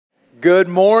Good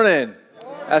morning.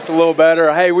 That's a little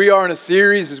better. Hey, we are in a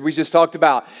series, as we just talked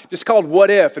about, just called What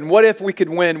If? And what if we could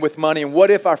win with money? And what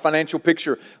if our financial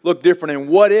picture looked different? And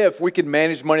what if we could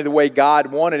manage money the way God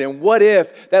wanted? And what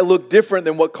if that looked different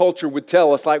than what culture would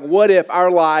tell us? Like, what if our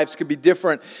lives could be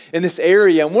different in this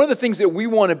area? And one of the things that we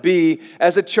want to be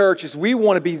as a church is we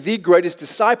want to be the greatest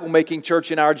disciple-making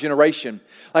church in our generation.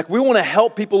 Like, we want to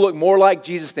help people look more like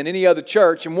Jesus than any other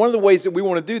church. And one of the ways that we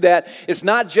want to do that is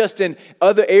not just in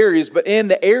other areas, but in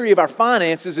the area of our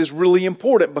finances is really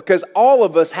important, because all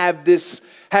of us have this,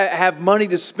 have money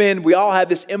to spend. We all have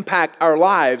this impact our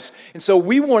lives. And so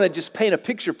we want to just paint a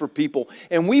picture for people.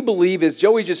 And we believe, as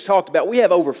Joey just talked about, we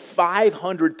have over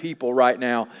 500 people right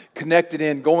now connected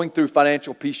in going through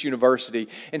Financial Peace University.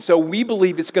 And so we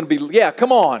believe it's going to be,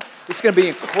 it's going to be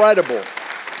incredible.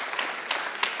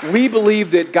 We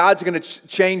believe that God's going to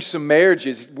change some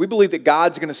marriages. We believe that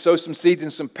God's going to sow some seeds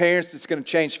in some parents that's going to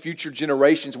change future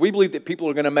generations. We believe that people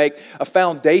are going to make a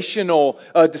foundational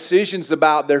decisions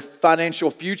about their financial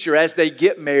future as they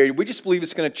get married. We just believe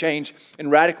it's going to change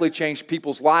and radically change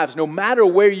people's lives, no matter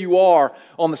where you are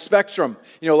on the spectrum.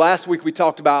 You know, last week we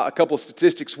talked about a couple of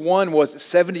statistics. One was that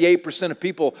 78% of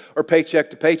people are paycheck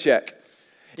to paycheck.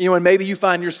 You know, and maybe you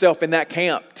find yourself in that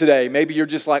camp today. Maybe you're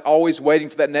just like always waiting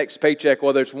for that next paycheck,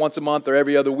 whether it's once a month or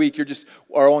every other week. You're just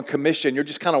or on commission. You're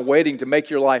just kind of waiting to make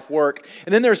your life work.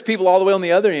 And then there's people all the way on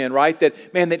the other end, right?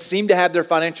 That seem to have their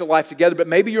financial life together, but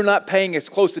maybe you're not paying as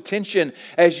close attention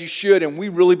as you should. And we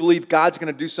really believe God's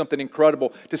going to do something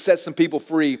incredible to set some people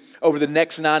free over the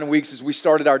next 9 weeks as we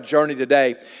started our journey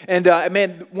today. And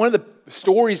one of the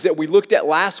stories that we looked at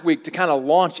last week to kind of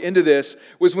launch into this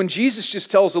was when Jesus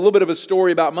just tells a little bit of a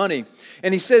story about money.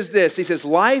 And he says this, he says,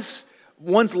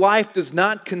 one's life does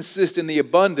not consist in the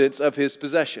abundance of his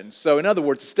possessions. So in other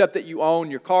words, the stuff that you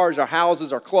own, your cars, our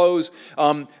houses, our clothes,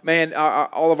 all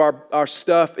of our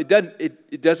stuff,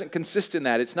 it doesn't consist in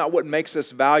that. It's not what makes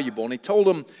us valuable. And he told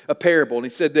them a parable, and he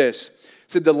said this.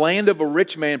 He said, the land of a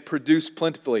rich man produced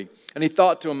plentifully. And he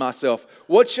thought to himself,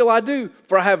 what shall I do?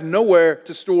 For I have nowhere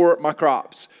to store my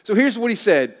crops. So here's what he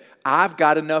said. I've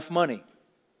got enough money.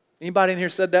 Anybody in here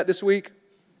said that this week?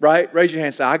 Right? Raise your hand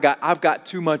and say, I've got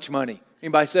too much money.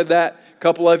 Anybody said that? A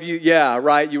couple of you? Yeah,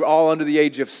 right. You're all under the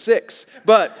age of 6.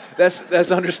 But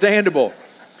that's understandable.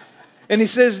 And he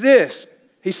says this.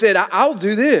 He said, I'll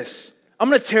do this. I'm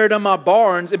going to tear down my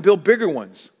barns and build bigger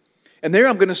ones. And there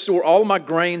I'm going to store all of my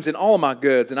grains and all of my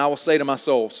goods. And I will say to my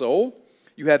soul,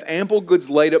 you have ample goods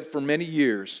laid up for many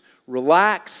years.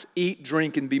 Relax, eat,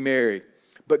 drink, and be merry.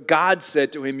 But God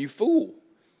said to him, you fool,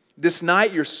 this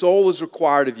night your soul is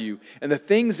required of you. And the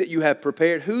things that you have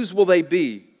prepared, whose will they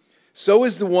be? So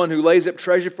is the one who lays up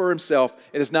treasure for himself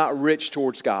and is not rich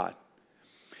towards God.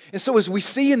 And so as we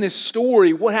see in this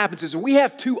story, what happens is we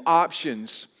have two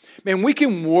options. Man, we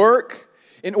can work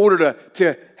in order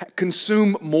to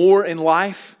consume more in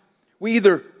life. We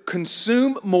either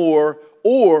consume more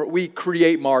or we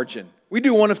create margin. We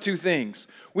do one of two things.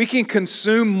 We can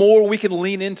consume more, we can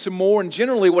lean into more, and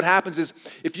generally what happens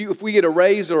is if we get a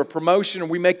raise or a promotion or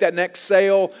we make that next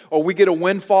sale or we get a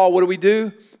windfall, what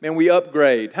do? Man, we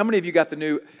upgrade. How many of you got the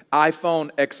new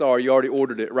iPhone XR? You already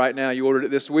ordered it right now. You ordered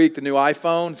it this week, the new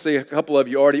iPhone. See, a couple of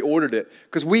you already ordered it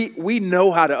because we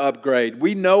know how to upgrade.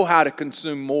 We know how to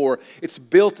consume more. It's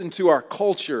built into our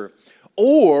culture.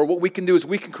 Or what we can do is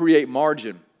we can create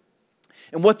margin.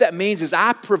 And what that means is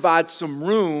I provide some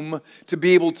room to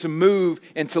be able to move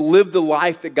and to live the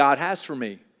life that God has for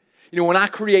me. You know, when I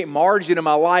create margin in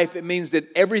my life, it means that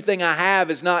everything I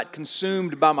have is not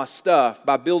consumed by my stuff,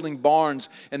 by building barns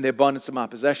and the abundance of my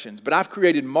possessions. But I've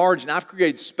created margin, I've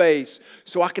created space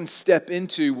so I can step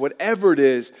into whatever it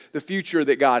is, the future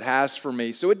that God has for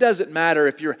me. So it doesn't matter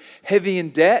if you're heavy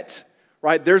in debt,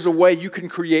 right? There's a way you can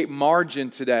create margin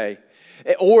today.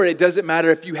 Or it doesn't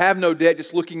matter if you have no debt,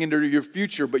 just looking into your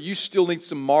future, but you still need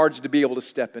some margin to be able to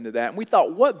step into that. And we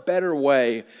thought, what better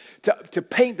way to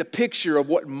paint the picture of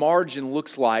what margin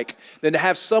looks like than to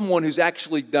have someone who's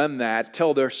actually done that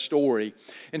tell their story.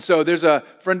 And so there's a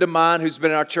friend of mine who's been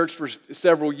in our church for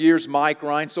several years, Mike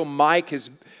Ryan. So Mike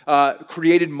has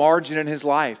created margin in his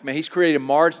life. Man, he's created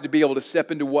margin to be able to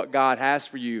step into what God has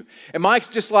for you. And Mike's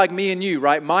just like me and you,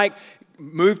 right? Mike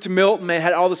moved to Milton, man,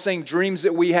 had all the same dreams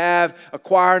that we have,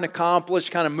 acquire and accomplish,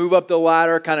 kind of move up the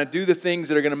ladder, kind of do the things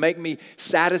that are going to make me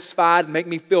satisfied, make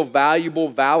me feel valuable,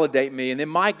 validate me. And then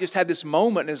Mike just had this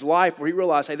moment in his life where he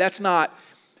realized, hey, that's not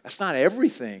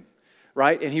everything,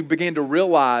 right? And he began to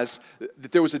realize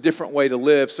that there was a different way to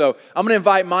live. So I'm going to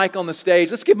invite Mike on the stage.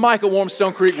 Let's give Mike a warm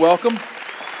Stone Creek welcome.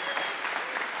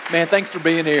 Man, thanks for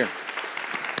being here.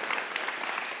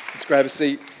 Let's grab a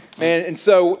seat. Man, and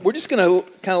so we're just going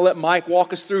to kind of let Mike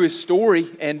walk us through his story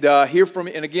and hear from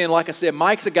him. And again, like I said,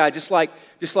 Mike's a guy just like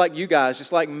you guys,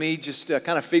 just like me, just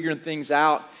kind of figuring things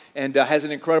out, and has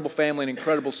an incredible family, an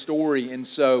incredible story. And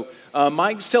so,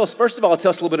 Mike, just tell us, first of all, tell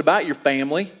us a little bit about your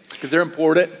family, because they're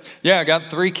important. Yeah, I got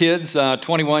 3 kids,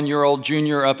 21-year-old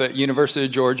junior up at University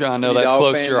of Georgia. I know that's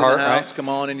close to your heart, right? Come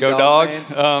on, go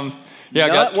Dogs. Yeah, I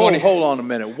got 20. Whoa, hold on a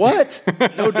minute. What?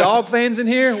 No dog fans in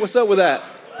here? What's up with that?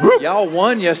 Y'all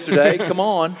won yesterday. Come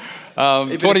on.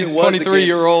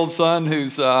 23-year-old son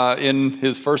who's in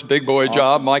his first big boy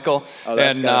job, Michael.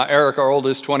 And Eric, our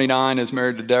oldest, 29, is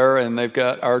married to Dara, and they've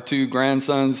got our 2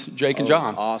 grandsons, Jake and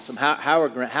John. Awesome.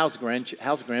 How's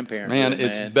grandparents? Man,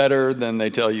 it's better than they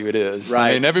tell you it is.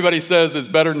 Right. I mean, everybody says it's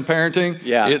better than parenting.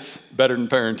 Yeah. It's better than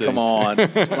parenting. Come on.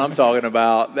 That's what I'm talking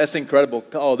about. That's incredible.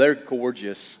 Oh, they're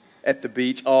gorgeous. At the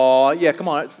beach. Oh, yeah, come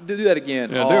on. Do that again.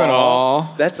 Yeah, do it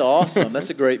all. That's awesome. That's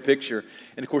a great picture.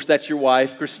 And, of course, that's your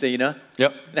wife, Christina.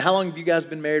 Yep. Now, how long have you guys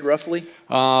been married, roughly?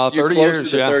 30 You're close years,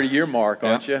 to the 30-year mark,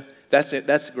 aren't you? That's it.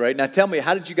 That's great. Now, tell me,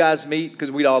 how did you guys meet? Because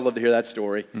we'd all love to hear that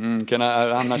story. I'm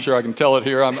not sure I can tell it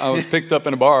here. I was picked up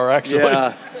in a bar, actually.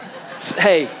 Yeah.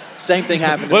 Hey, same thing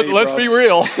happened to me, Let's be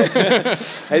real.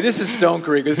 Hey, this is Stone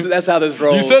Creek. That's how this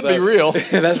rolls. You said be real.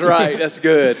 That's right. That's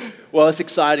good. Well, it's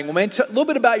exciting. Well, man, a little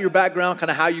bit about your background, kind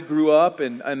of how you grew up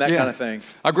and that kind of thing.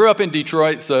 I grew up in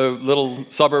Detroit, so little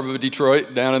suburb of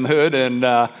Detroit down in the hood,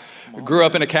 and grew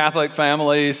up in a Catholic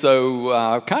family,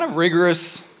 so kind of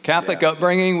rigorous Catholic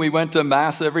upbringing. We went to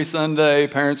Mass every Sunday.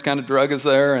 Parents kind of drug us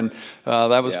there, and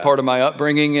that was part of my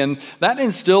upbringing. And that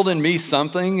instilled in me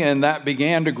something, and that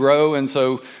began to grow. And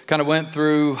so kind of went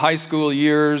through high school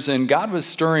years, and God was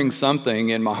stirring something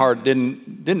in my heart.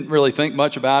 Didn't really think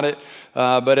much about it.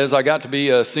 But as I got to be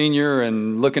a senior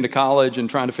and looking to college and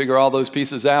trying to figure all those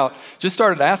pieces out, just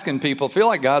started asking people, feel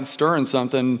like God's stirring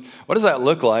something, what does that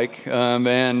look like?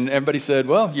 And everybody said,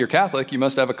 well, you're Catholic, you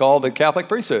must have a call to Catholic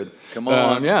priesthood. Come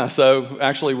on. Yeah, so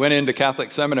actually went into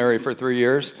Catholic seminary for 3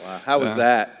 years. Wow. How was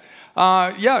that?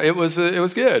 Yeah, it was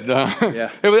good.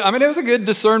 It was a good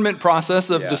discernment process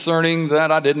of discerning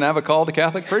that I didn't have a call to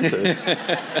Catholic priesthood.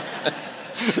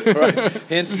 Right.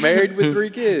 Hence married with 3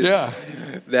 kids. Yeah.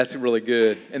 That's really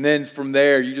good. And then from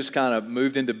there, you just kind of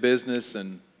moved into business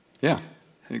and... Yeah,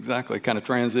 exactly. Kind of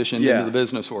transitioned into the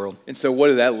business world. And so what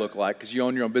did that look like? Because you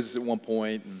owned your own business at one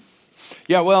point. And...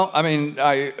 Yeah, well, I mean,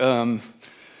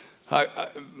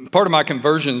 part of my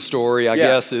conversion story, I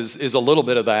guess, is a little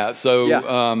bit of that. So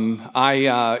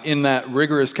in that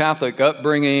rigorous Catholic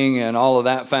upbringing and all of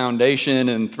that foundation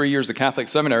and 3 years of Catholic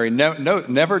seminary,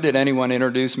 never did anyone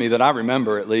introduce me, that I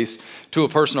remember at least, to a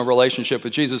personal relationship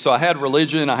with Jesus. So I had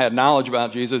religion, I had knowledge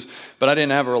about Jesus, but I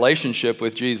didn't have a relationship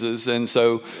with Jesus. And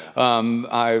so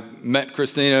I met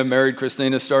Christina, married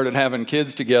Christina, started having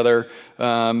kids together,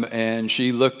 and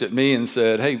she looked at me and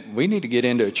said, hey, we need to get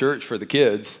into a church for the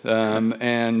kids.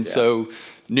 So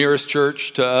nearest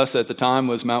church to us at the time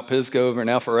was Mount Pisgah over in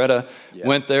Alpharetta.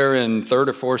 Went there, and third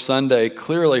or fourth Sunday,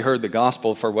 clearly heard the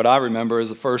gospel for what I remember as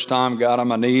the first time, got on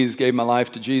my knees, gave my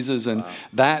life to Jesus, and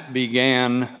that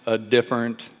began a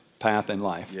different path in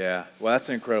life. Yeah, well, that's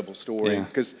an incredible story,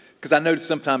 because I know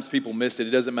sometimes people miss it.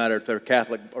 It doesn't matter if they're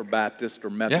Catholic or Baptist or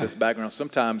Methodist background.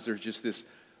 Sometimes there's just this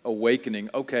awakening.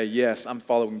 Okay, yes, I'm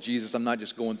following Jesus. I'm not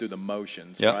just going through the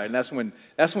motions, right? And that's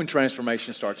when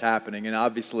transformation starts happening, and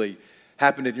obviously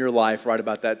happened in your life right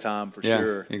about that time for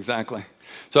sure. Yeah, exactly.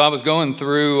 So I was going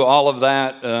through all of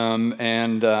that,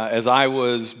 and as I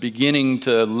was beginning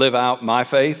to live out my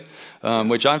faith,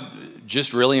 which I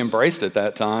just really embraced at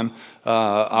that time,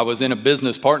 I was in a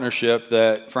business partnership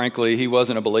that, frankly, he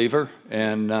wasn't a believer,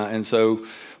 and so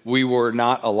we were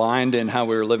not aligned in how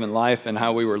we were living life and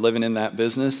how we were living in that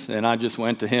business. And I just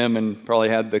went to him and probably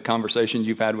had the conversation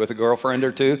you've had with a girlfriend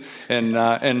or two, and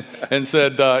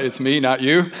said, it's me, not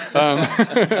you,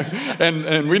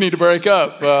 and we need to break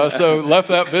up. So left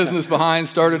that business behind,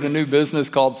 started a new business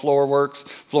called Floorworks,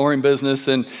 flooring business,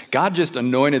 and God just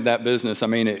anointed that business. I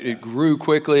mean, it grew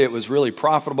quickly. It was really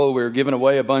profitable. We were giving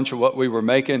away a bunch of what we were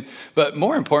making. But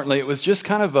more importantly, it was just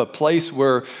kind of a place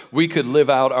where we could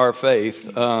live out our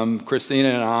faith. Christina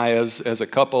and I as a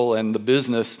couple and the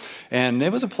business, and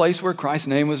it was a place where Christ's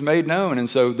name was made known. And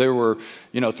so there were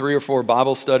 3 or 4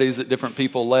 Bible studies that different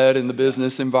people led in the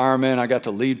business environment. I got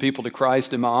to lead people to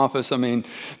Christ in my office. I mean,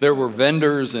 there were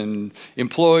vendors and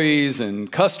employees and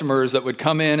customers that would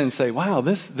come in and say, wow,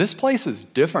 this place is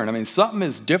different. I mean, something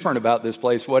is different about this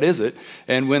place. What is it?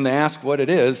 And when they asked what it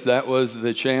is, that was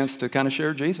the chance to kind of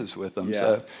share Jesus with them.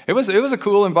 So it was a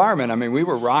cool environment. I mean, we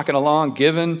were rocking along,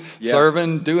 giving,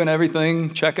 serving, doing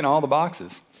everything, checking all the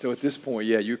boxes. So at this point,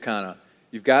 you're kind of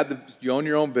you own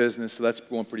your own business, so that's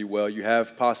going pretty well. You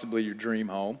have possibly your dream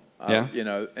home, you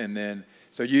know, and then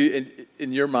so you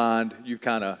in your mind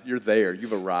you're there,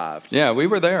 you've arrived. Yeah, we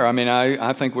were there. I mean,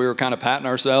 I think we were kind of patting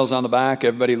ourselves on the back.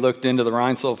 Everybody looked into the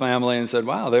Reinsel family and said,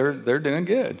 "Wow, they're doing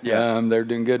good. Yeah. They're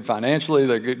doing good financially.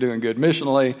 They're doing good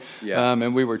missionally." Yeah.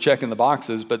 And we were checking the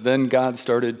boxes, but then God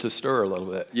started to stir a little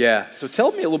bit. Yeah. So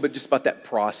tell me a little bit just about that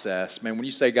process, man. When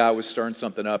you say God was stirring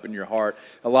something up in your heart,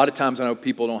 a lot of times I know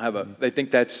people they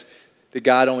think that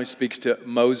God only speaks to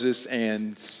Moses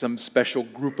and some special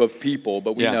group of people,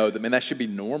 but we know that, man, that should be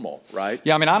normal, right?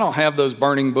 Yeah, I mean, I don't have those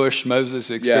burning bush Moses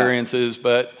experiences,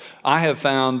 but I have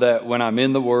found that when I'm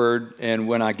in the Word and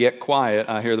when I get quiet,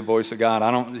 I hear the voice of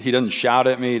God. He doesn't shout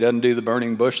at me, he doesn't do the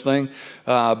burning bush thing,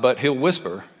 but he'll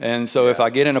whisper. And so if I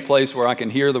get in a place where I can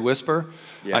hear the whisper,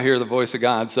 I hear the voice of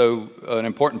God. So an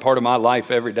important part of my life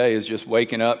every day is just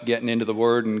waking up, getting into the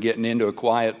Word, and getting into a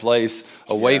quiet place,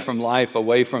 away from life,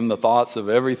 away from the thoughts of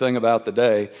everything about the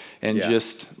day, and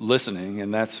just listening.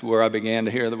 And that's where I began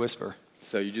to hear the whisper.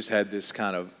 So you just had this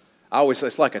kind of,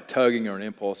 it's like a tugging or an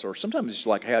impulse, or sometimes it's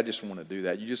like, hey, I just want to do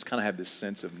that. You just kind of have this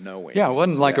sense of knowing. Yeah, it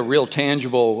wasn't like a real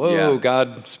tangible,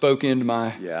 God spoke into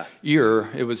my ear.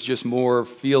 It was just more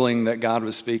feeling that God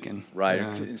was speaking. Right.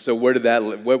 And so what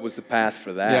was the path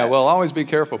for that? Yeah, well, always be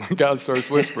careful when God starts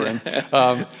whispering.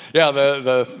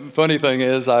 The funny thing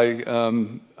is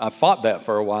I fought that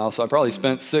for a while, so I probably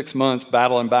spent 6 months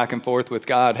battling back and forth with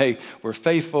God. Hey, we're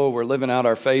faithful. We're living out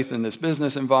our faith in this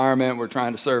business environment. We're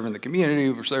trying to serve in the community.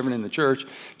 We're serving in the church,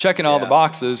 checking all the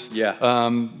boxes.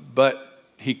 But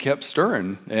he kept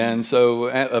stirring. And so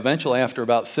eventually, after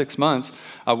about 6 months,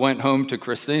 I went home to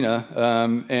Christina,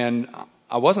 and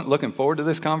I wasn't looking forward to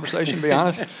this conversation, to be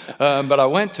honest, but I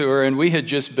went to her, and we had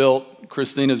just built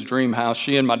Christina's dream house.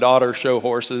 She and my daughter show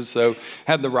horses, so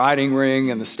had the riding ring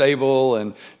and the stable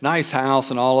and nice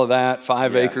house and all of that,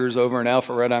 5 acres over in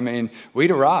Alpharetta. I mean,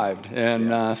 we'd arrived.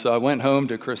 And so I went home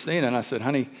to Christina, and I said,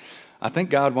 honey, I think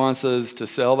God wants us to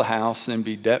sell the house and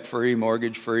be debt-free,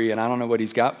 mortgage-free, and I don't know what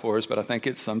he's got for us, but I think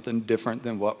it's something different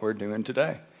than what we're doing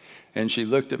today. And she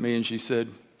looked at me and she said,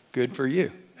 good for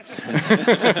you.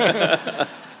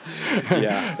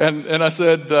 And I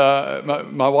said,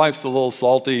 my wife's a little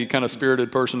salty, kind of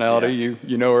spirited personality.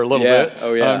 You know her a little bit.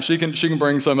 Oh, yeah. She can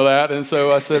bring some of that. And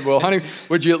so I said, well, honey,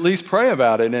 would you at least pray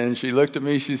about it? And she looked at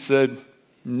me. She said,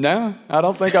 no, I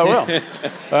don't think I will.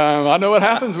 I know what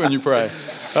happens when you pray.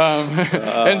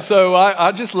 And so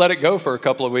I just let it go for a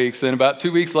couple of weeks. And about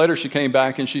 2 weeks later, she came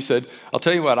back and she said, I'll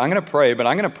tell you what, I'm going to pray, but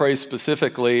I'm going to pray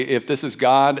specifically if this is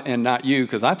God and not you,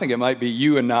 because I think it might be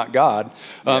you and not God,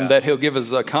 that he'll give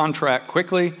us a contract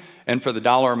quickly and for the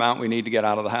dollar amount we need to get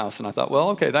out of the house. And I thought, well,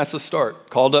 okay, that's a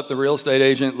start. Called up the real estate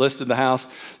agent, listed the house.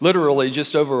 Literally,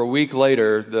 just over a week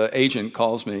later, the agent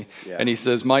calls me, and he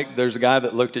says, Mike, there's a guy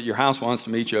that looked at your house, wants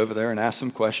to meet you over there and ask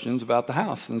some questions about the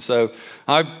house. And so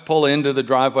I pull into the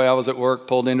driveway. I was at work,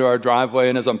 pulled into our driveway,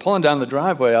 and as I'm pulling down the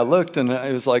driveway, I looked, and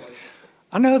it was like,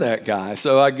 I know that guy.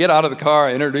 So I get out of the car,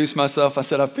 I introduce myself. I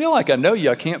said, I feel like I know you.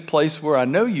 I can't place where I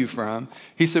know you from.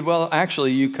 He said, well,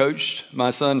 actually, you coached my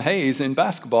son Hayes in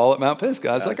basketball at Mount Pisgah.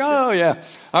 I was like, oh, yeah.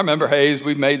 I remember Hayes.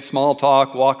 We made small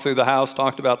talk, walked through the house,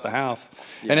 talked about the house.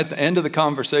 And at the end of the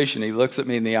conversation, he looks at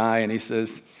me in the eye and he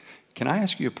says, can I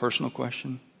ask you a personal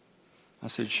question? I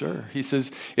said, sure. He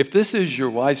says, if this is your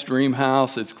wife's dream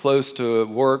house, it's close to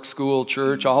work, school,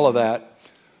 church, all of that,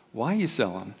 why are you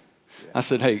selling? I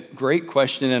said, hey, great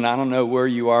question, and I don't know where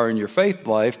you are in your faith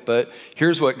life, but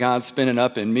here's what God's spinning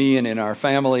up in me and in our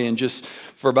family, and just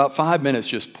for about 5 minutes,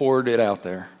 just poured it out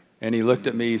there. And he looked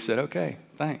at me, he said, okay,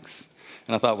 thanks.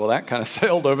 And I thought, well, that kind of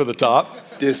sailed over the top.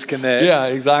 Disconnect. Yeah,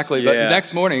 exactly. But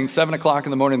next morning, 7 o'clock in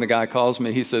the morning, the guy calls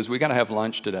me. He says, we got to have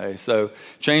lunch today. So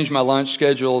changed my lunch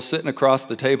schedule, sitting across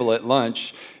the table at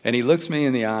lunch, and he looks me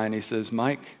in the eye and he says,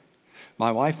 Mike,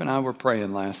 my wife and I were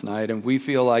praying last night, and we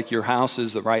feel like your house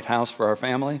is the right house for our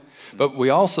family. But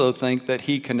we also think that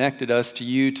he connected us to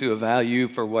you to a value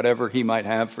for whatever he might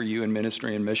have for you in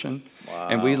ministry and mission. Wow.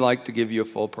 And we'd like to give you a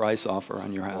full price offer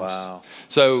on your house. Wow.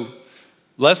 So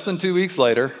less than 2 weeks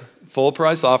later, full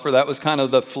price offer. That was kind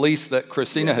of the fleece that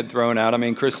Christina had thrown out. I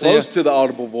mean, Christina. Close to the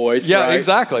audible voice. Yeah, right?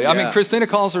 Exactly. I mean, Christina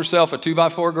calls herself a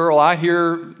 2x4 girl. I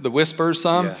hear the whispers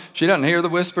some. Yeah. She doesn't hear the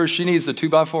whispers. She needs the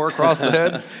 2x4 across the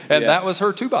head. And that was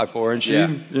her 2x4. And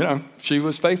she, she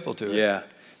was faithful to it. Yeah.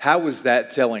 How was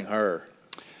that telling her?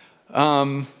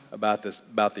 about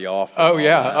the offer. Oh,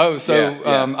 yeah. Oh, so,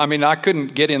 yeah. I mean, I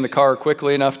couldn't get in the car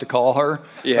quickly enough to call her.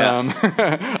 Yeah.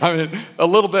 I mean, a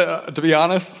little bit, to be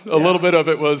honest, a little bit of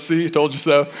it was, see, told you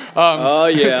so. Oh,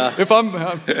 yeah. If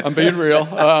I'm being real.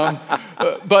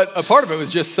 But a part of it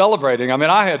was just celebrating. I mean,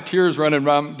 I had tears running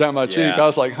down my cheek. I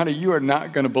was like, honey, you are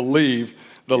not going to believe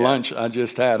the lunch I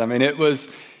just had. I mean, it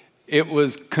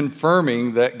was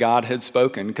confirming that God had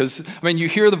spoken. Because, I mean, you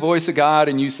hear the voice of God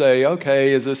and you say,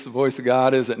 okay, is this the voice of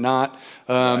God? Is it not?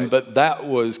 But that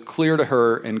was clear to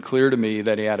her and clear to me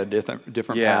that he had a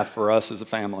different path for us as a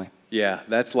family. Yeah,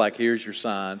 that's like, here's your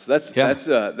signs. That's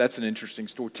an interesting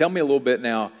story. Tell me a little bit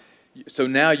now. So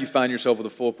now you find yourself with a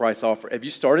full price offer. Have you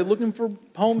started looking for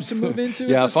homes to move into?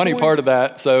 Yeah, funny part of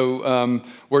that. So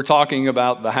we're talking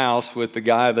about the house with the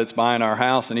guy that's buying our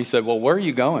house, and he said, well, where are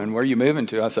you going? Where are you moving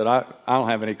to? I said, I don't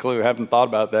have any clue. I haven't thought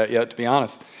about that yet, to be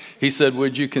honest. He said,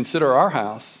 would you consider our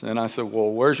house? And I said, well,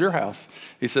 where's your house?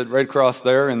 He said, right across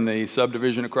there in the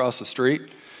subdivision across the street.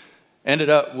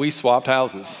 Ended up, we swapped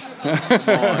houses.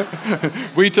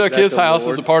 We took his house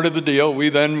as a part of the deal. We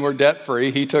then were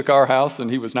debt-free. He took our house, and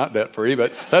he was not debt-free,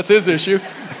 but that's his issue.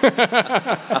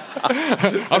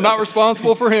 I'm not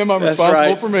responsible for him. I'm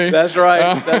responsible for me. That's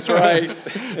right. That's right.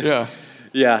 Yeah.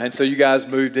 Yeah, and so you guys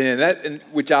moved in,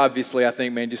 which obviously I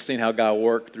think, man, just seeing how God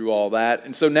worked through all that.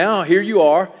 And so now here you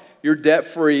are. You're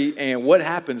debt-free, and what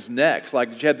happens next? Like,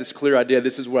 did you have this clear idea,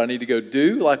 this is what I need to go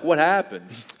do? Like, what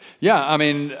happens? Yeah, I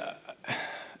mean,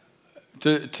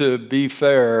 to be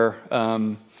fair,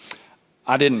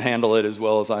 I didn't handle it as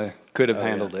well as I could have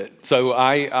handled it. So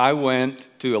I went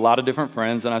to a lot of different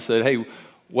friends and I said, hey,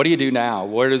 what do you do now?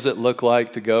 What does it look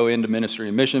like to go into ministry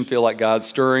and mission, feel like God's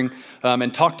stirring,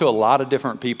 and talk to a lot of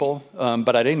different people.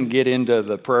 But I didn't get into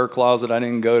the prayer closet. I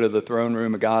didn't go to the throne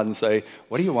room of God and say,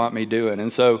 what do you want me doing?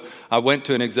 And so I went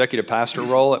to an executive pastor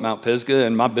role at Mount Pisgah,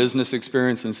 and my business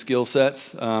experience and skill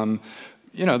sets,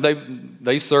 you know,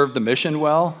 they served the mission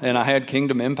well, and I had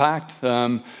kingdom impact,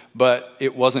 but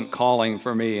it wasn't calling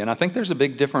for me. And I think there's a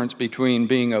big difference between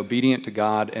being obedient to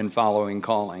God and following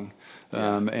calling.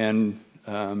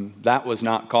 That was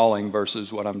not calling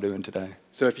versus what I'm doing today.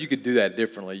 So if you could do that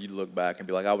differently, you'd look back and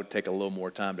be like, I would take a little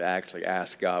more time to actually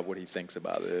ask God what he thinks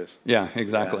about this. Yeah,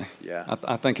 exactly. Yeah.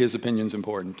 I think his opinion's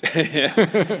important.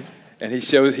 And he's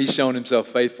shown himself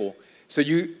faithful. So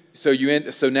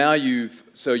now you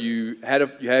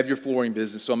have your flooring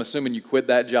business. So I'm assuming you quit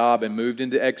that job and moved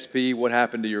into XP. What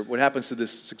happens to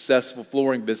this successful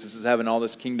flooring business is having all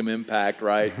this kingdom impact,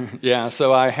 right? Yeah.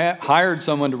 So I hired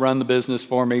someone to run the business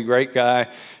for me. Great guy.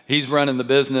 He's running the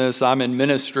business. I'm in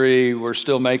ministry. We're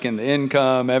still making the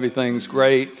income. Everything's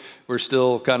great. We're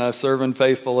still kind of serving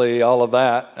faithfully, all of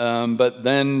that. But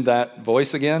then that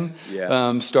voice again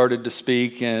started to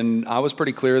speak, and I was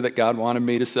pretty clear that God wanted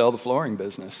me to sell the flooring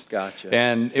business. Gotcha.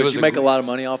 And so did you make a lot of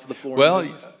money off of the flooring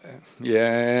business?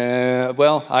 Yeah.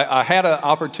 Well, I had an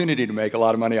opportunity to make a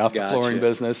lot of money off the flooring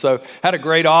business. So had a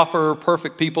great offer,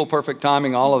 perfect people, perfect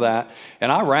timing, all of that.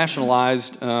 And I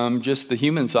rationalized, just the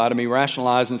human side of me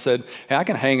rationalized and said, hey, I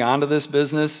can hang on to this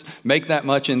business, make that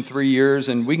much in 3 years,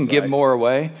 and we can give more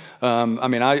away. I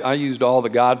mean, I used all the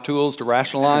God tools to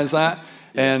rationalize that.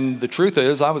 And the truth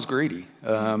is, I was greedy.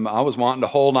 I was wanting to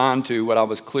hold on to what I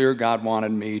was clear God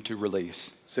wanted me to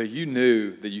release. So you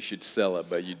knew that you should sell it,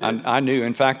 but you didn't. I knew.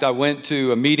 In fact, I went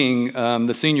to a meeting.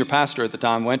 The senior pastor at the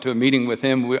time went to a meeting with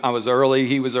him. I was early.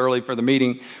 He was early for the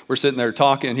meeting. We're sitting there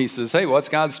talking. He says, hey, what's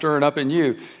God stirring up in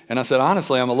you? And I said,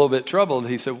 honestly, I'm a little bit troubled.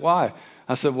 He said, why?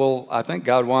 I said, well, I think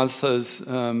God wants us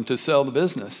to sell the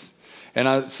business. And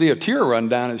I see a tear run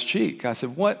down his cheek. I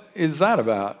said, what is that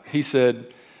about? He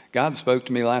said, God spoke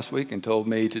to me last week and told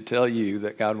me to tell you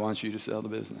that God wants you to sell the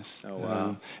business. Oh,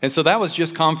 wow. And so that was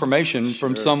just confirmation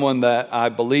from someone that I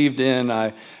believed in,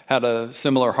 I had a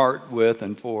similar heart with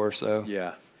and for. So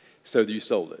yeah. So you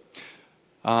sold it?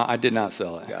 I did not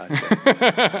sell it.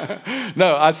 Gotcha.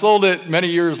 No, I sold it many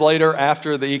years later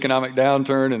after the economic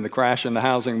downturn and the crash in the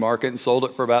housing market, and sold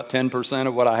it for about 10%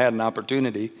 of what I had an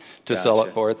opportunity to sell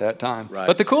it for at that time. Right.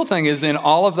 But the cool thing is, in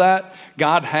all of that,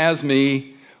 God has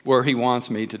me where he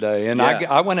wants me today. And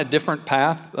I went a different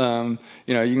path. You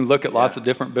know, you can look at lots of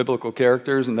different biblical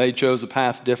characters, and they chose a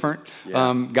path different.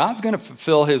 God's going to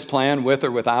fulfill his plan with or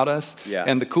without us.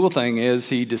 And the cool thing is,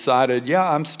 he decided,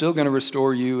 I'm still going to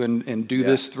restore you and do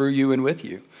this through you and with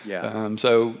you.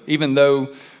 So even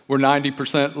though we're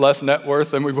 90% less net worth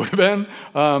than we would have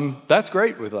been, that's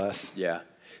great with us. Yeah,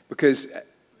 because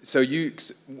So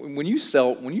when you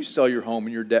sell your home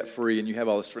and you're debt free and you have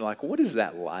all this free, like, what is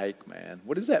that like, man?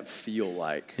 What does that feel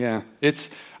like? Yeah, it's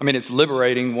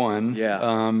liberating, one.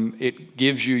 Yeah. It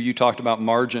gives you talked about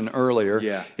margin earlier.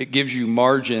 Yeah. It gives you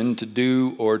margin to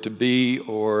do or to be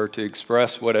or to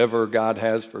express whatever God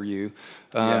has for you.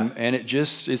 And it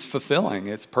just is fulfilling.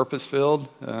 It's purpose-filled.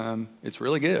 It's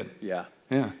really good. Yeah.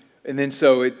 Yeah. And then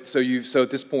so at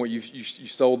this point you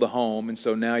sold the home, and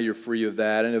so now you're free of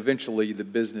that, and eventually the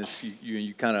business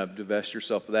you kind of divest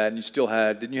yourself of that, and you still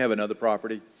didn't you have another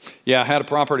property? Yeah, I had a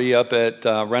property up at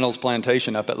Reynolds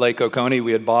Plantation up at Lake Oconee.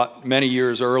 We had bought many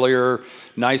years earlier.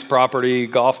 Nice property,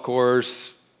 golf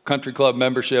course, country club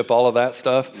membership, all of that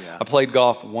stuff. Yeah. I played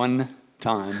golf one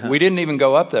time. We didn't even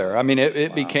go up there. I mean,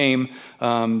 it became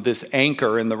this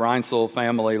anchor in the Reinsel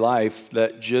family life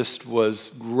that just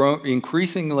was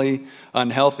increasingly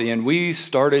unhealthy. And we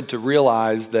started to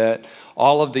realize that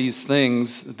all of these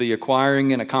things, the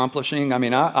acquiring and accomplishing, I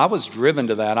mean, I was driven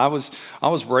to that. I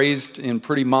was raised in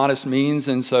pretty modest means,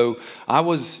 and so I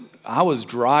was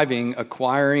driving,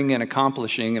 acquiring, and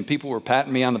accomplishing, and people were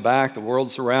patting me on the back. The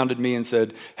world surrounded me and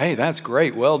said, "Hey, that's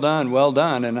great, well done, well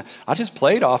done." And I just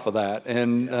played off of that.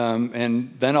 And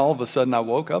then all of a sudden I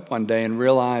woke up one day and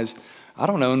realized, I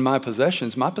don't own my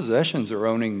possessions. My possessions are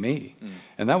owning me.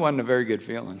 And that wasn't a very good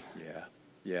feeling.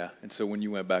 Yeah. And so when you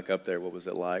went back up there, what was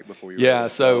it like before you? Yeah.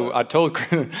 So I told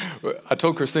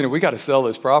Christina, we got to sell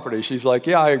this property. She's like,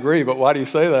 "Yeah, I agree, but why do you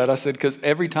say that?" I said, "Because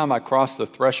every time I cross the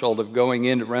threshold of going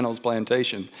into Reynolds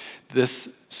Plantation,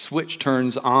 this switch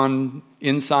turns on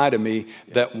inside of me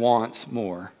that wants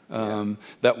more."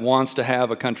 That wants to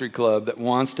have a country club, that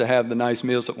wants to have the nice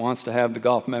meals, that wants to have the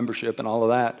golf membership and all of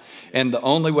that. And the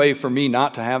only way for me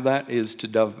not to have that is to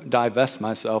divest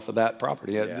myself of that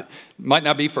property. It might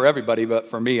not be for everybody, but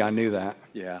for me, I knew that.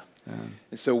 Yeah.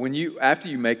 And so after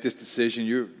you make this decision,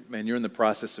 you're in the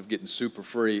process of getting super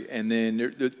free, and then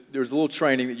there's a little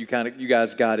training that you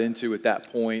guys got into at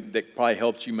that point that probably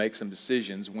helped you make some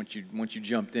decisions once you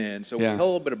jumped in. So tell a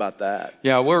little bit about that.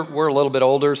 Yeah, we're a little bit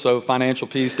older, so Financial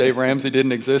Peace, Dave Ramsey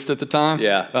didn't exist at the time.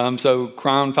 Yeah. So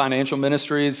Crown Financial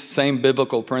Ministries, same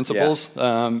biblical principles,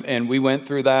 and we went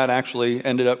through that. Actually,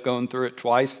 ended up going through it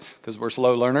twice because we're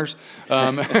slow learners,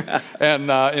 and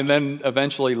then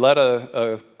eventually led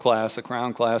a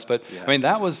Crown class. But I mean,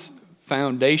 that was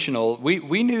foundational.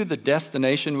 We knew the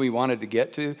destination we wanted to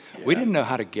get to. We didn't know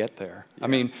how to get there. I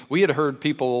mean, we had heard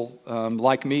people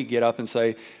like me get up and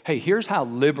say, "Hey, here's how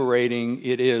liberating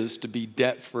it is to be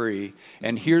debt-free,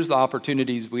 and here's the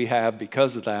opportunities we have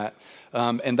because of that."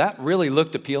 And that really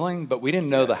looked appealing, but we didn't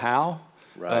know the how.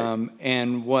 Right.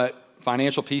 And what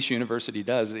Financial Peace University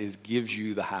does is gives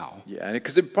you the how. Yeah,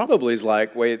 because it probably is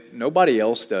like, wait, nobody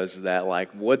else does that.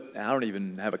 Like, what? I don't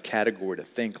even have a category to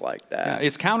think like that. Yeah,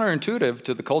 it's counterintuitive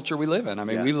to the culture we live in. I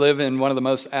mean, we live in one of the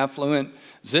most affluent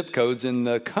zip codes in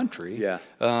the country. Yeah.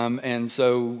 And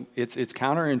so it's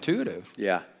counterintuitive.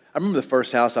 Yeah. I remember the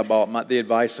first house I bought, the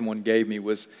advice someone gave me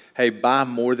was, hey, buy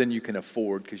more than you can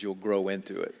afford because you'll grow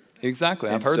into it. Exactly.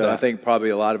 I've heard that. I think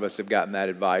probably a lot of us have gotten that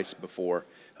advice before.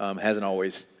 Hasn't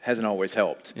always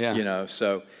helped. Yeah.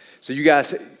 So you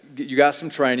guys got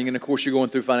some training, and of course you're going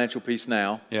through Financial Peace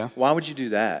now. Yeah. Why would you do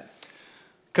that?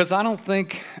 Because I don't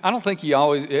think you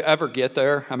always ever get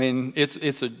there. I mean,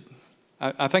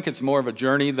 I think it's more of a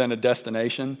journey than a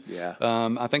destination. Yeah.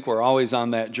 I think we're always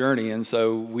on that journey, and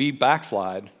so we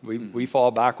backslide. We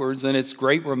fall backwards, and it's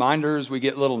great reminders. We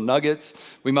get little nuggets.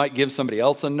 We might give somebody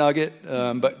else a nugget,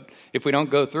 but if we don't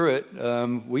go through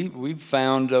it, we've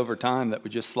found over time that we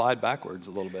just slide backwards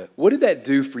a little bit. What did that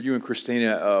do for you and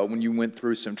Christina when you went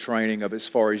through some training of as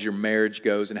far as your marriage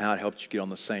goes and how it helped you get on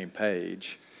the same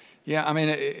page? Yeah, I mean,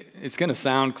 it's going to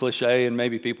sound cliche, and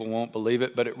maybe people won't believe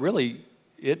it, but it really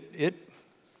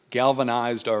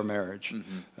galvanized our marriage,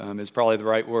 is probably the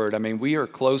right word. I mean, we are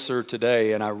closer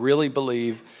today, and I really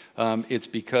believe it's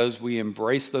because we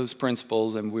embraced those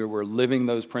principles and we were living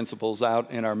those principles out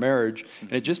in our marriage,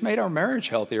 and it just made our marriage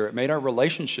healthier. It made our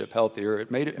relationship healthier. It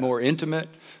made it more intimate,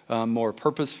 more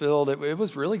purpose-filled. It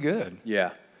was really good.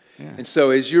 Yeah. And so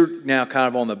as you're now kind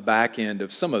of on the back end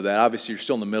of some of that, obviously you're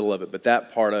still in the middle of it, but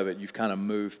that part of it you've kind of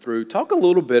moved through. Talk a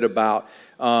little bit about,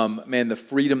 the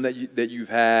freedom that you've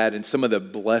had and some of the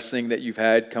blessing that you've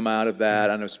had come out of that.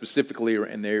 I know specifically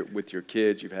in there with your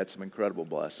kids, you've had some incredible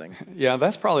blessing. Yeah,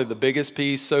 that's probably the biggest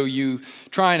piece. So you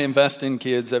try and invest in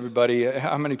kids, everybody.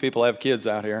 How many people have kids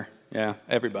out here? Yeah,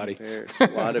 everybody. A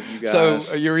lot of you guys.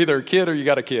 So you're either a kid or you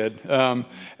got a kid.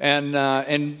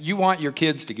 And you want your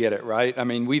kids to get it, right? I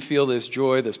mean, we feel this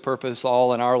joy, this purpose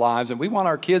all in our lives, and we want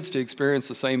our kids to experience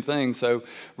the same thing. So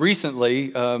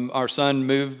recently, our son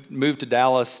moved to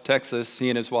Dallas, Texas, he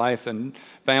and his wife and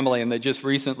family, and they just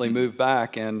recently moved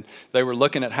back, and they were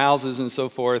looking at houses and so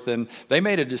forth, and they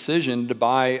made a decision to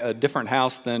buy a different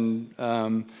house than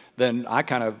I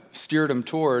kind of steered him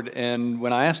toward. And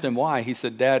when I asked him why, he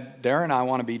said, Dad, Darren and I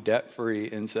want to be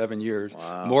debt-free in 7 years,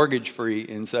 mortgage-free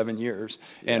in 7 years.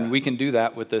 And we can do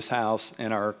that with this house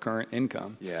and our current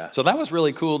income. Yeah. So that was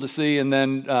really cool to see. And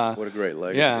then... what a great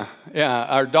legacy. Yeah.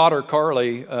 Our daughter,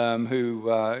 Carly,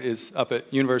 who is up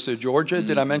at University of Georgia.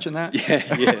 Did I mention that?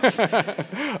 Yeah, yes.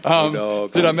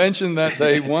 Did I mention that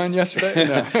they won yesterday?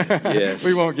 No. Yes.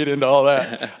 We won't get into all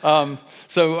that.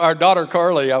 So our daughter,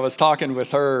 Carly, I was talking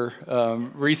with her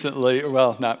recently,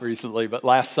 well, not recently, but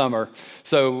last summer.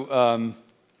 So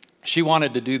she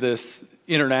wanted to do this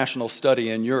international study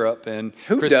in Europe. And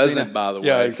who Christina, doesn't, by the way?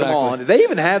 Yeah, exactly. Come on. Did they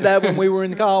even have that when we were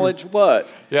in college?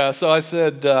 What? Yeah, so I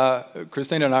said,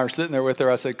 Christina and I were sitting there with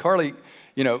her. I said, Carly,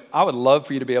 you know, I would love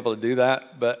for you to be able to do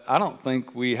that, but I don't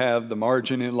think we have the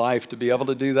margin in life to be able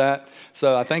to do that.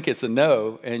 So I think it's a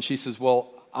no. And she says, well,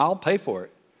 I'll pay for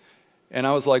it. And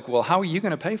I was like, well, how are you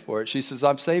going to pay for it? She says,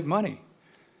 I've saved money.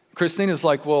 Christina's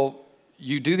like, well,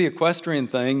 you do the equestrian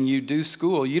thing, you do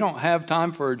school, you don't have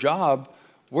time for a job.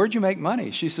 Where'd you make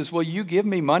money? She says, well, you give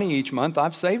me money each month,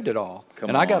 I've saved it all.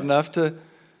 I got enough to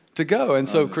go. And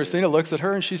so Christina looks at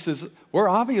her and she says, we're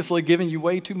obviously giving you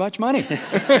way too much money.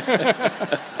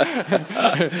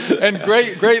 And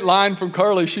great line from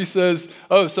Carly. She says,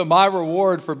 oh, so my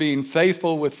reward for being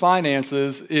faithful with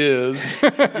finances is...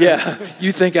 Yeah,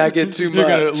 you think I get too much. You're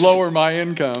going to lower my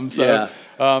income. So yeah.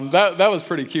 That was a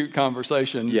pretty cute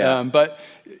conversation. Yeah. But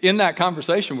in that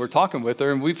conversation, we're talking with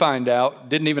her, and we find out,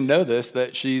 didn't even know this,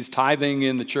 that she's tithing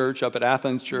in the church up at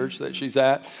Athens Church that she's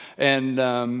at,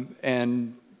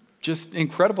 and just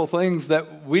incredible things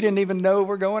that we didn't even know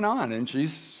were going on. And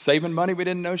she's saving money we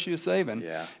didn't know she was saving.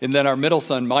 Yeah. And then our middle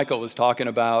son, Michael, was talking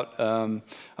about,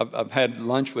 I've had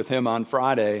lunch with him on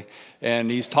Friday,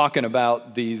 and he's talking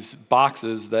about these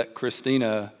boxes that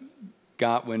Christina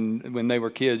got when they were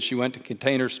kids. She went to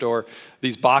Container Store,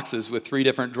 these boxes with 3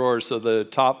 different drawers. So the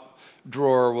top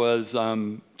drawer was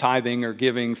tithing or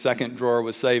giving, second drawer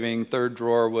was saving, third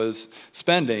drawer was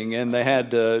spending, and they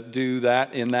had to do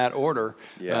that in that order.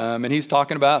 Yeah. And he's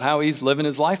talking about how he's living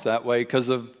his life that way because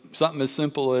of something as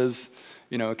simple as,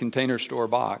 you know, a Container Store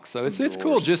box. So it's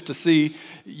cool just to see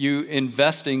you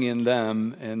investing in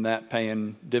them and that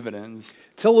paying dividends.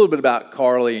 Tell a little bit about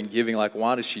Carly and giving. Like,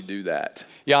 why does she do that?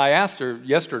 Yeah, I asked her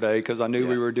yesterday because I knew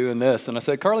we were doing this, and I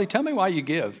said, Carly, tell me why you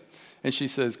give. And she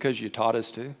says, because you taught us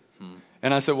to.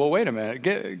 And I said, well, wait a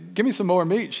minute, give me some more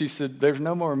meat. She said, there's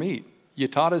no more meat. You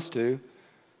taught us to,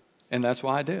 and that's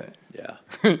why I do it. Yeah.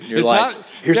 You're like,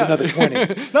 here's another 20.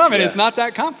 No, I mean, it's not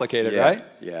that complicated, right?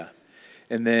 Yeah.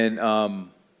 And then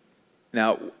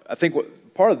now I think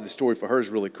part of the story for her is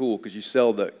really cool because you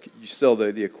sell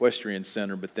the equestrian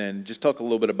center, but then just talk a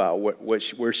little bit about where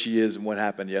she is and what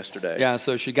happened yesterday. Yeah,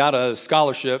 so she got a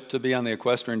scholarship to be on the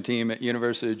equestrian team at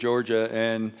University of Georgia,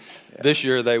 and this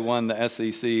year they won the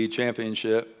SEC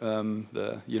championship.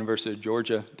 The University of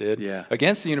Georgia did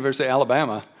against the University of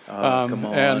Alabama. Come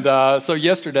on. And so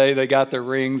yesterday they got their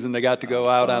rings and they got to go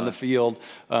out on the field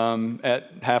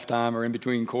at halftime or in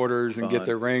between quarters and get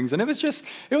their rings. And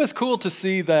it was cool to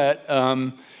see that,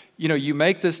 you know, you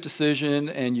make this decision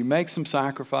and you make some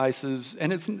sacrifices,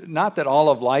 and it's not that all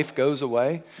of life goes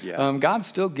away. Yeah. God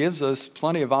still gives us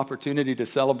plenty of opportunity to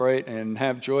celebrate and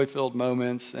have joy-filled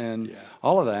moments and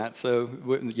all of that. So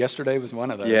yesterday was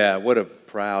one of those. Yeah, what a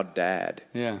proud dad.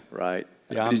 Yeah. Right?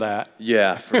 Yeah, I'm that.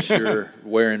 Yeah, for sure.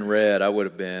 Wearing red, I would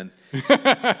have been.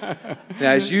 Now,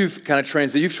 as you've kind of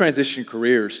transitioned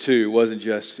careers too. It wasn't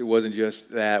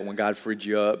just that when God freed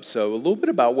you up. So a little bit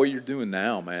about what you're doing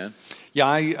now, man. Yeah,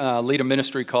 I lead a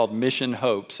ministry called Mission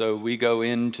Hope. So we go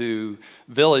into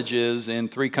villages in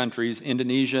 3 countries,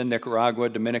 Indonesia, Nicaragua,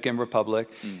 Dominican Republic.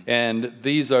 And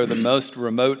these are the most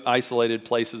remote, isolated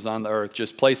places on the earth,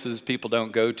 just places people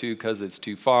don't go to because it's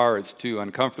too far, it's too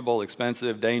uncomfortable,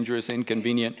 expensive, dangerous,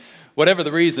 inconvenient. Whatever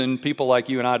the reason, people like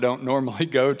you and I don't normally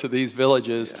go to these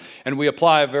villages. And we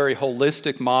apply a very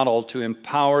holistic model to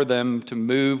empower them to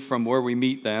move from where we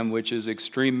meet them, which is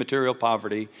extreme material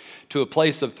poverty, to a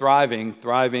place of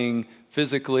thriving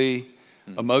physically,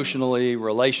 emotionally,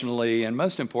 relationally, and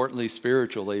most importantly,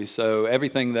 spiritually. So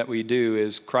everything that we do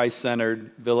is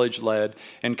Christ-centered, village-led,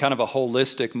 and kind of a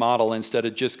holistic model. Instead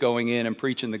of just going in and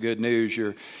preaching the good news,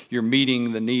 you're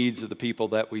meeting the needs of the people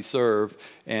that we serve.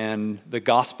 And the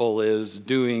gospel is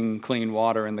doing clean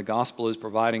water, and the gospel is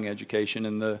providing education,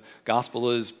 and the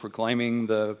gospel is proclaiming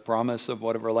the promise of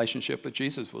what a relationship with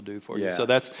Jesus will do for you. So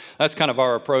that's kind of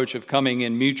our approach of coming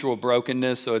in mutual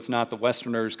brokenness. So it's not the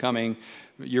Westerners coming,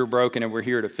 you're broken and we're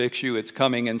here to fix you. It's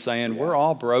coming and saying, we're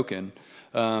all broken.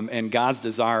 And God's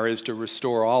desire is to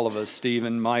restore all of us,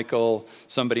 Stephen, Michael,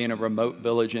 somebody in a remote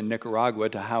village in Nicaragua,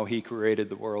 to how he created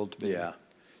the world to be. Yeah.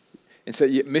 And so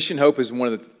Mission Hope is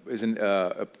an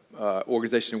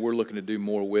organization we're looking to do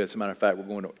more with. As a matter of fact, we're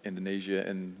going to Indonesia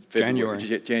in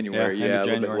February, January, a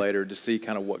little bit later, to see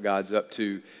kind of what God's up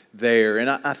to there. And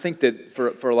I think that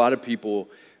for a lot of people,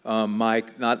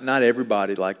 Mike, not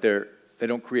everybody, like they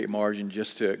don't create margin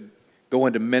just to go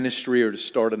into ministry or to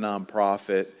start a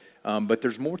nonprofit. But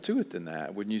there's more to it than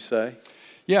that, wouldn't you say?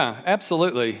 Yeah,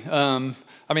 absolutely. I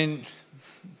mean,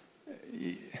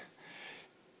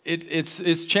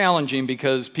 it's challenging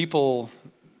because people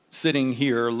sitting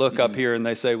here look up here and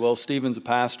they say, well, Stephen's a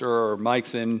pastor or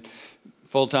Mike's in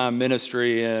full-time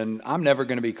ministry, and I'm never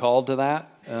going to be called to that.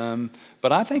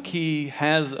 But I think he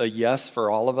has a yes for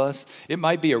all of us. It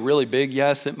might be a really big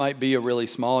yes. It might be a really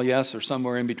small yes or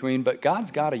somewhere in between. But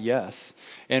God's got a yes.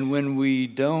 And when we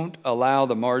don't allow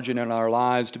the margin in our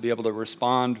lives to be able to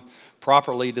respond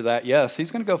properly to that yes, he's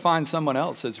going to go find someone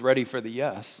else that's ready for the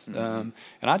yes. And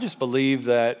I just believe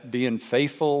that being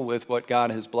faithful with what God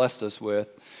has blessed us with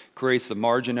creates the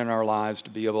margin in our lives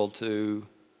to be able to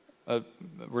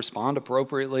respond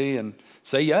appropriately and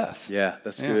say yes. Yeah,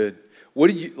 that's good. What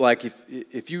do you, like,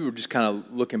 if you were just kind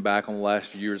of looking back on the last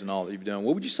few years and all that you've done,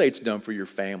 what would you say it's done for your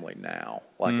family now?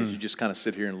 Like, as you just kind of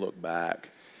sit here and look back?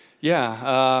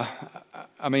 Yeah,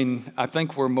 I mean, I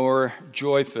think we're more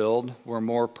joy-filled, we're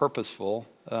more purposeful,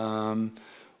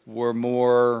 we're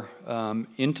more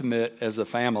intimate as a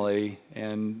family.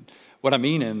 And what I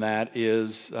mean in that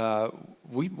is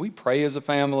we pray as a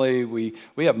family, we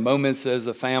have moments as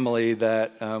a family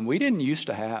that we didn't used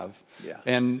to have. Yeah.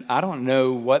 And I don't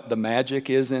know what the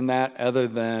magic is in that other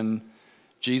than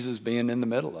Jesus being in the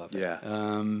middle of it. Yeah.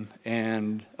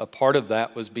 And a part of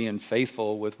that was being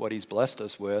faithful with what he's blessed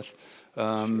us with.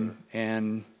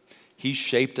 And he's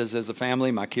shaped us as a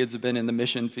family. My kids have been in the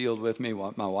mission field with me.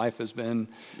 My wife has been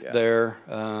there.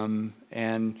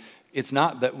 And it's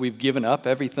not that we've given up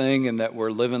everything and that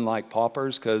we're living like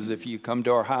paupers, because if you come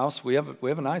to our house, we have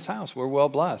a nice house. We're well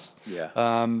blessed.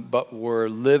 Yeah. But we're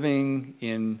living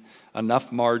in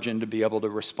enough margin to be able to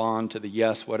respond to the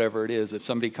yes, whatever it is. If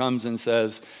somebody comes and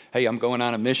says, hey, I'm going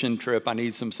on a mission trip, I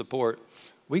need some support,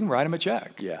 we can write them a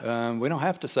check. Yeah. We don't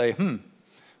have to say,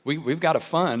 we've got a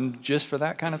fund just for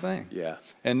that kind of thing. Yeah.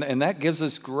 And that gives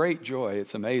us great joy.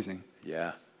 It's amazing.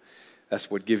 Yeah. That's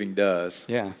what giving does.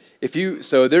 Yeah.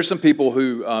 So there's some people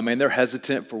who, they're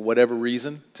hesitant for whatever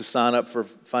reason to sign up for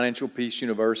Financial Peace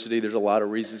University. There's a lot of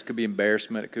reasons. It could be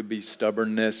embarrassment. It could be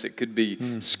stubbornness. It could be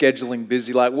scheduling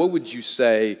busy. Like, what would you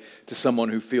say to someone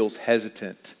who feels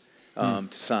hesitant to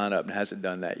sign up and hasn't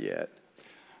done that yet?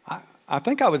 I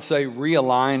think I would say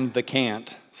realign the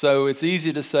can't. So it's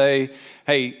easy to say,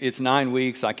 hey, it's 9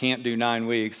 weeks, I can't do 9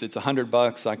 weeks. It's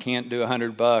 $100, I can't do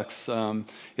 $100.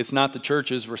 It's not the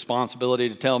church's responsibility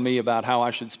to tell me about how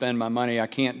I should spend my money. I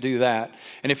can't do that.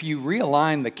 And if you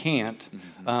realign the can't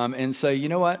and say, you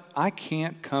know what, I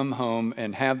can't come home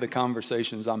and have the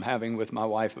conversations I'm having with my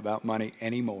wife about money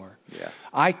anymore. Yeah.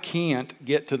 I can't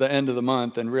get to the end of the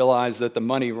month and realize that the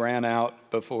money ran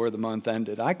out before the month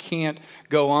ended. I can't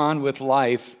go on with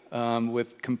life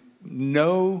with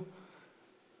no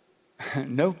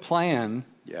plan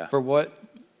for what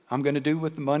I'm going to do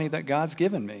with the money that God's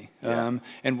given me. Yeah.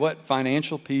 And what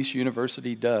Financial Peace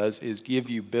University does is give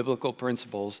you biblical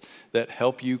principles that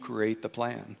help you create the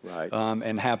plan. Right.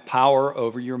 And have power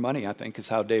over your money, I think is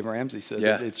how Dave Ramsey says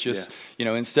it. It's just,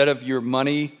 instead of your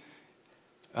money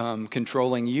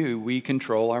controlling you, we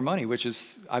control our money, which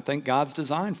is, I think, God's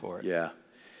design for it. Yeah.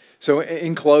 So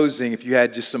in closing, if you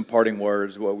had just some parting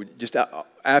words, what would just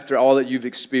after all that you've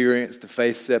experienced, the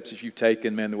faith steps that you've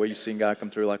taken, man, the way you've seen God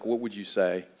come through, like, what would you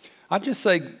say? I'd just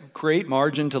say create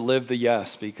margin to live the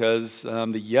yes, because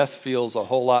the yes feels a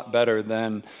whole lot better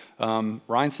than,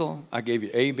 Reinsel, I gave you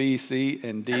A, B, C,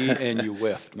 and D, and you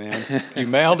whiffed, man. You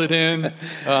mailed it in.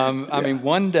 I mean,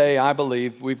 one day I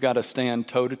believe we've got to stand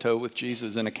toe-to-toe with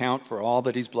Jesus and account for all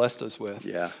that he's blessed us with.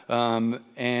 Yeah.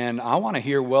 And I want to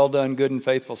hear, well done, good and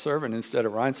faithful servant, instead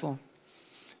of, Reinsel,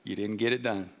 you didn't get it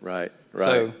done. Right.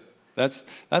 So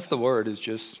that's the word, is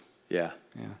just Yeah.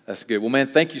 That's good. Well, man,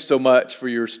 thank you so much for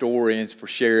your story and for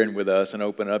sharing with us and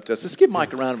opening up to us. Let's give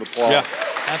Mike a round of applause. Yeah,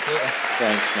 absolutely.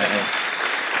 Thanks, man.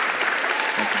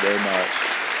 Thank you very much.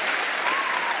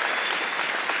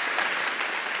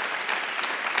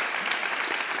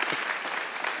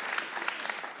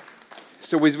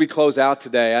 So as we close out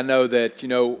today, I know that,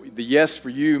 the yes for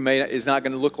you is not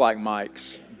going to look like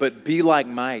Mike's, but be like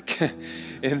Mike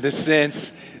in the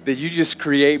sense that you just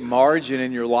create margin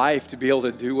in your life to be able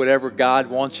to do whatever God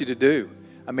wants you to do.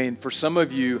 I mean, for some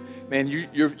of you, man,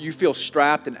 you feel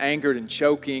strapped and angered and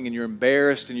choking and you're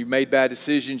embarrassed and you've made bad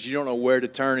decisions. You don't know where to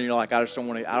turn and you're like, I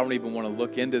don't even want to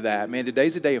look into that. Man,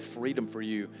 today's a day of freedom for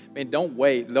you. Man, don't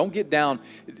wait. Don't get down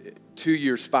 2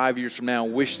 years, 5 years from now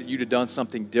and wish that you'd have done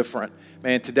something different.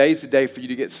 Man, today's the day for you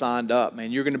to get signed up.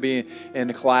 Man, you're going to be in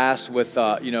a class with,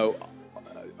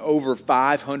 over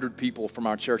 500 people from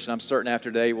our church, and I'm certain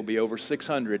after today will be over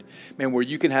 600, man, where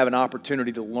you can have an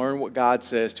opportunity to learn what God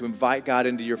says, to invite God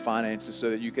into your finances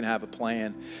so that you can have a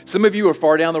plan. Some of you are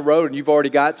far down the road and you've already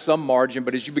got some margin,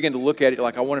 but as you begin to look at it, you're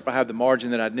like, I wonder if I have the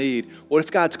margin that I need. What if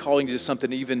God's calling you to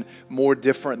something even more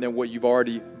different than what you've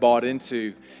already bought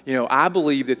into? I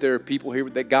believe that there are people here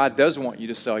that God does want you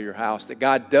to sell your house, that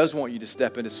God does want you to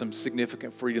step into some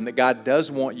significant freedom, that God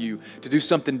does want you to do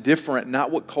something different,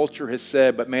 not what culture has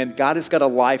said, but man, God has got a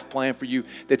life plan for you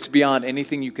that's beyond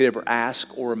anything you could ever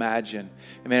ask or imagine.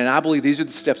 And I believe these are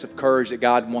the steps of courage that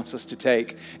God wants us to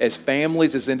take as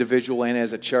families, as individuals, and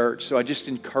as a church. So I just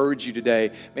encourage you today,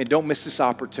 man, don't miss this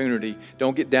opportunity.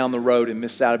 Don't get down the road and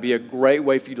miss out. It'll be a great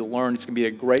way for you to learn. It's going to be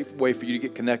a great way for you to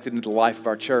get connected into the life of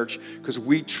our church because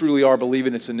we truly are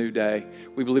believing it's a new day.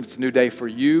 We believe it's a new day for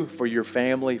you, for your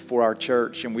family, for our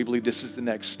church, and we believe this is the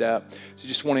next step. So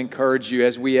just want to encourage you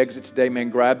as we exit today,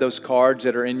 man, grab those cards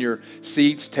that are in your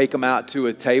seats, take them out to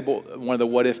a table, one of the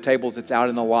What If tables that's out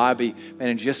in the lobby,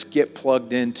 man, and just get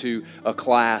plugged into a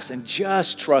class and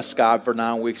just trust God for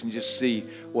 9 weeks and just see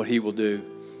what He will do.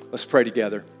 Let's pray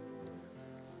together.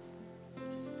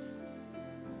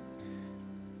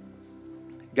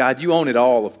 God, you own it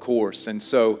all, of course, and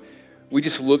so we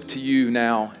just look to you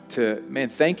now to, man,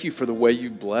 thank you for the way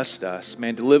you've blessed us,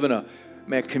 man, to live in a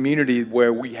community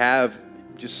where we have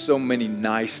just so many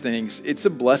nice things. It's a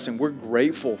blessing. We're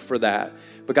grateful for that.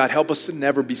 But God, help us to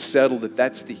never be settled that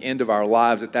that's the end of our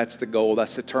lives, that that's the goal,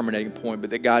 that's the terminating point. But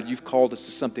that, God, you've called us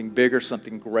to something bigger,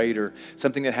 something greater,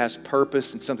 something that has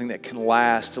purpose and something that can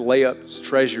last, to lay up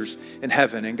treasures in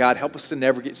heaven. And God, help us to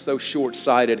never get so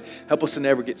short-sighted. Help us to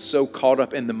never get so caught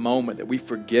up in the moment that we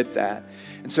forget that.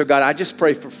 And so, God, I just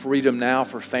pray for freedom now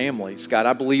for families. God,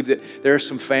 I believe that there are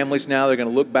some families now that are going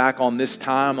to look back on this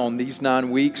time, on these 9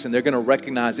 weeks, and they're going to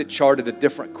recognize it charted a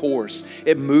different course.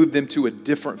 It moved them to a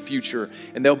different future,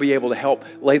 and they'll be able to help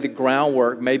lay the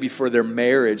groundwork maybe for their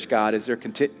marriage, God, as they're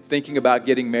thinking about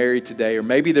getting married today. Or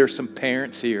maybe there's some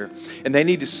parents here, and they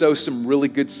need to sow some really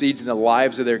good seeds in the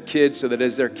lives of their kids so that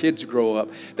as their kids grow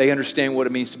up, they understand what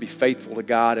it means to be faithful to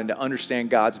God and to understand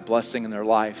God's blessing in their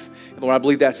life. And Lord, I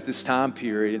believe that's this time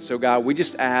period. And so, God, we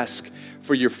just ask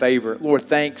for your favor. Lord,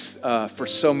 thanks for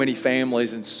so many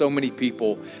families and so many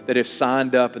people that have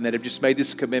signed up and that have just made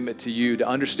this commitment to you to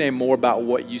understand more about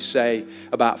what you say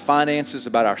about finances,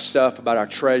 about our stuff, about our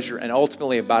treasure, and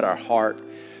ultimately about our heart.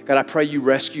 God, I pray you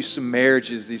rescue some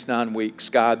marriages these 9 weeks.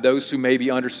 God, those who may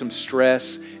be under some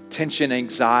stress, tension,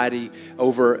 anxiety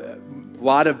over a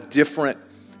lot of different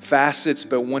facets,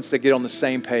 but once they get on the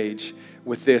same page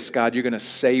with this, God, you're going to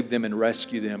save them and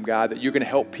rescue them, God, that you're going to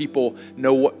help people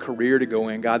know what career to go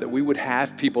in, God, that we would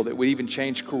have people that would even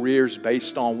change careers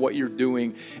based on what you're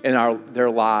doing in their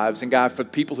lives. And God, for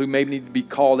people who maybe need to be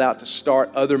called out to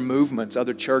start other movements,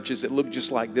 other churches that look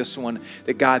just like this one,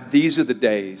 that God, these are the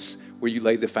days where you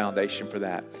laid the foundation for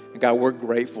that. And God, we're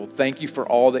grateful. Thank you for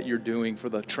all that you're doing, for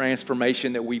the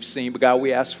transformation that we've seen. But God,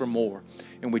 we ask for more.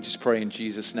 And we just pray in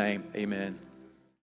Jesus' name, amen.